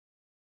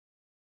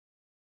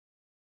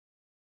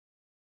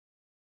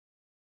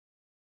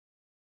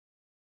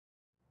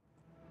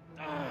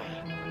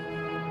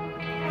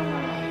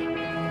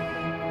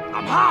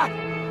hot!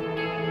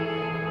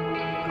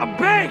 I'm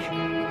big!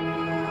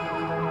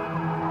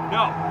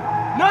 No!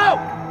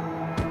 No!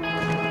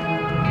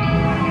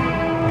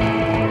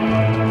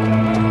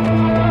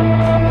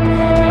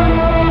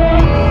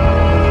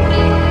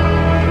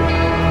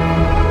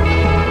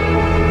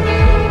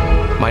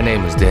 My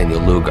name is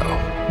Daniel Lugo,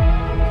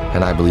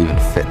 and I believe in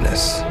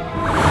fitness.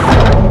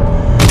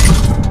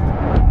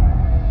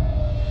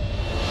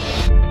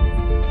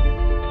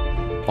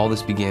 All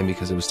this began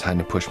because it was time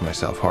to push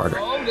myself harder.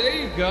 Oh, there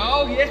you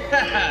go,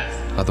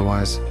 yes!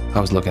 Otherwise, I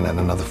was looking at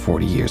another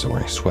 40 years of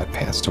wearing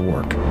sweatpants to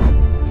work.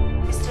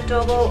 Mr.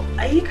 Doble,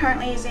 are you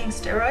currently using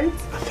steroids?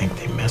 I think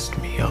they messed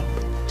me up.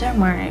 Don't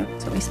worry,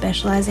 that's what we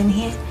specialize in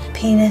here.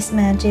 Penis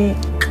magic.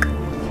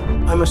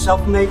 I'm a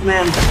self-made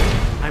man.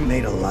 I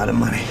made a lot of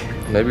money.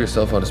 Maybe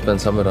yourself ought to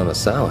spend some of it on a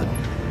salad.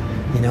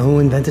 You know who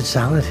invented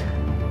salad?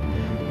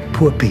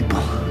 Poor people.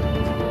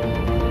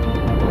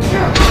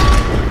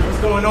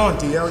 What's going on,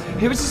 DL?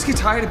 You ever just get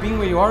tired of being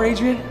where you are,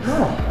 Adrian?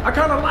 No, I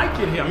kind of like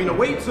it here. I mean, the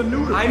weight's are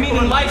new to I mean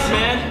in life,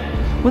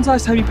 man. When's the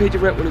last time you paid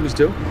your rent when it was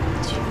due?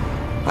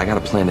 I got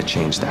a plan to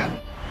change that.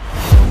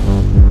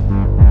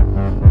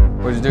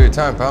 Where'd you do your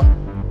time, pal?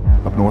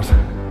 Up north.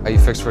 How you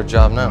fixed for a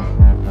job now?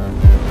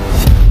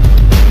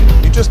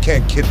 You just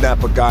can't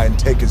kidnap a guy and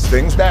take his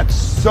things. That's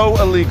so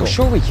illegal.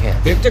 Sure we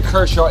can. Victor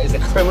Kershaw is a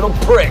criminal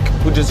prick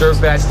who deserves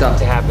bad stuff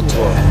to happen to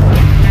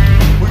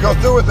him. We go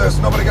through with this,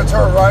 nobody gets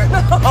hurt, right?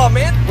 Oh,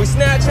 man, we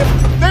snatch him,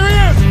 There he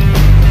is!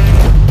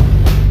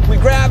 we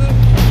grab him,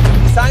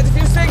 he signs a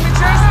few signatures,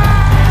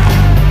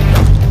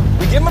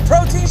 we give him a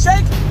protein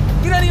shake,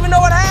 you don't even know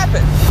what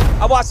happened.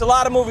 I watched a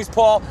lot of movies,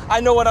 Paul.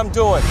 I know what I'm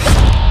doing.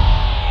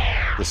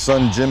 The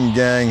Sun Gym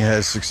gang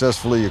has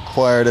successfully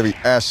acquired every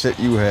asset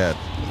you had.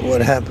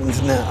 What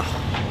happens now?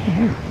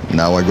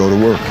 Now I go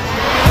to work.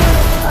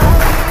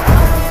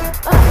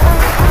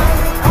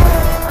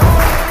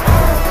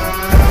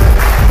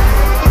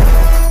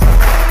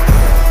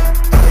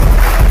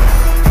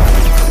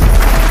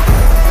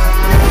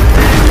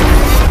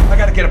 I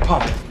gotta get a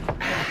pump.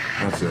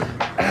 That's it.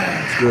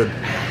 It's good.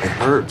 It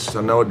hurts.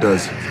 I know it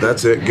does.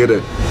 That's it. Get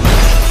it.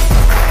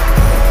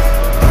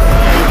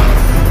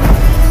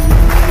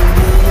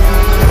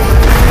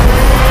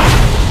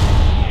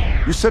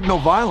 You said no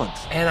violence.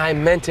 And I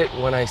meant it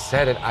when I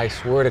said it, I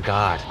swear to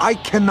God. I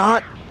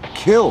cannot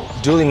kill.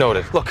 Duly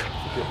noted. Look,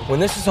 when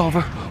this is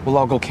over, we'll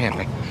all go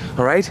camping,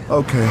 all right?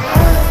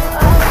 Okay.